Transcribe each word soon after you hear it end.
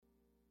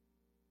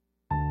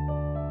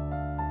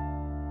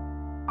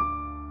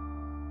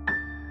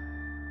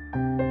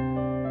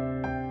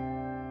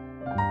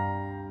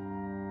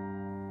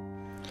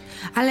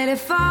I let it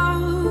fall,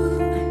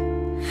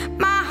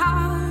 my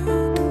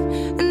heart,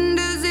 and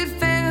as it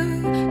fell,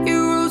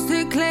 you rose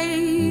to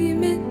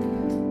claim it.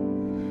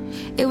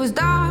 It was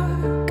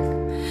dark,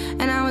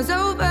 and I was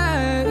over,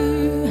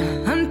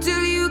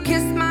 until you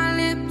kissed my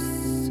lips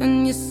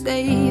and you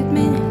saved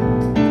me.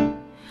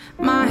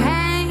 My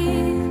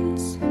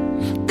hands,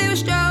 they were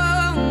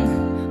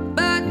strong,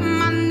 but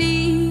my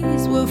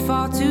knees were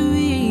far too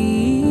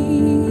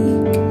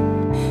weak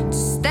to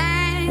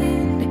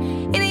stand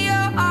in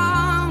your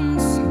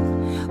arms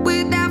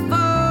without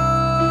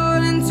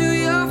falling to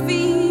your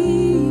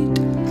feet.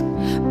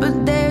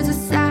 But there's a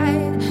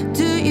side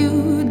to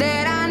you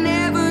that I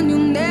never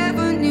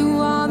knew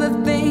all the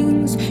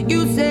things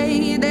you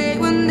say they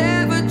were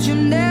never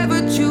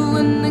true,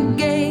 and the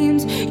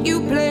games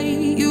you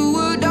play, you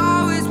would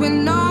always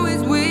win,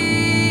 always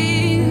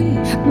win.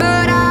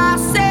 But I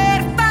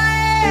set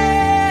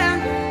fire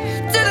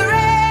to the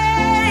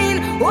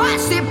rain,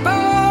 watched it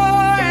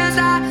pour as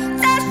I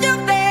touched your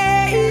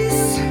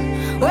face.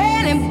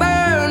 When it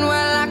burned,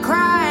 well, I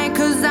cried,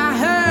 'cause I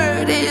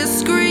heard it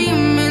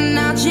screaming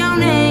out your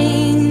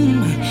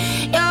name,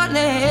 your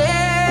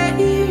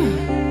name.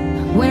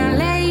 When I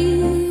lay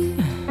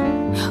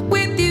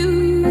with you,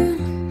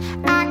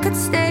 I could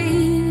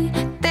stay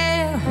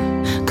there,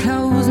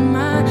 close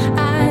my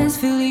eyes,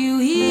 feel you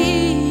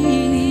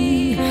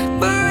here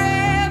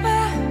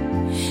forever.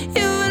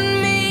 You and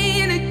me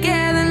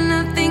together,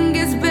 nothing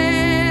gets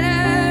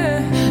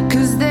better.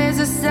 'Cause there's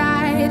a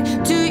side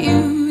to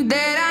you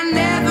that I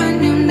never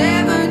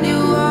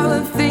knew all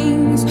the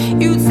things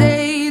you'd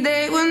say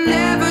they were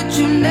never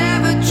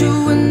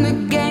true, and the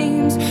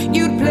games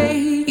you'd play,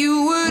 you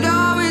would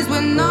always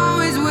win,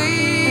 always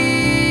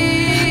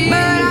win.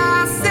 But I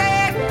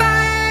set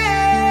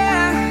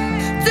fire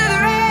to the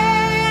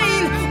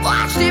rain,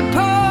 watched it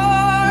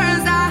pour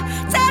as I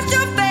touched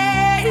your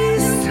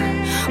face.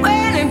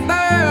 When it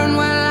burned,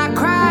 well, I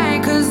cried,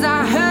 'cause I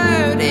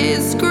heard it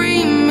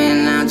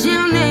screaming out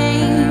your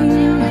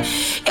name,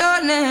 your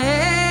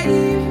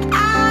name.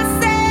 I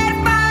set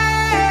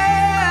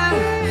fire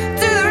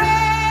to the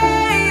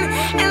rain,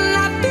 and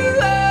I threw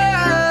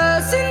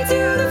us into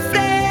the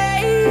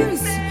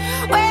flames.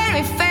 When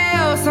we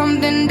fell,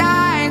 something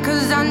died,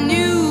 'cause I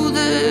knew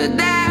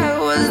that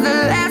was the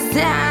last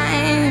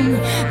time,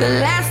 the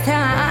last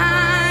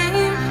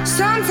time.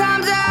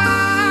 Sometimes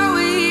I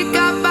wake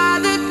up by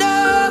the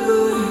door,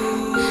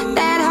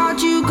 that heart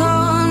you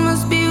called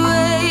must be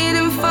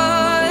waiting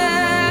for you.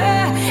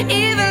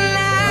 Even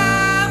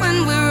now when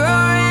we're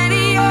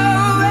already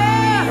over,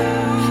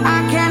 I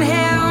can't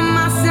help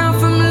myself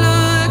from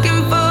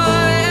looking for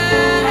you.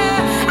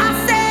 I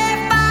set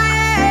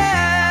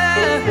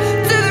fire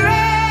to the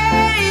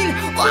rain,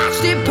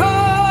 watched it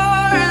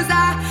pour as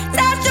I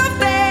touched your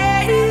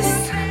face.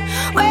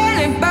 When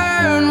it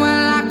burned,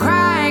 well, I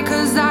cried,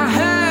 'cause I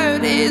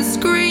heard it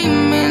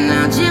screaming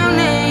out your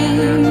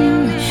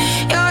name,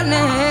 your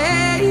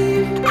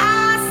name.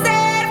 I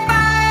set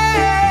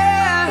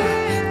fire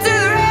to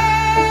the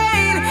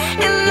rain,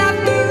 and I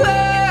threw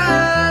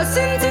us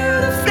into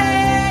the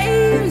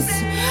flames.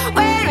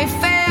 When we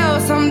fell,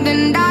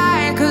 something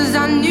died, 'cause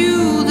I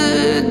knew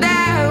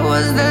that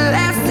was the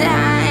last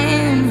time.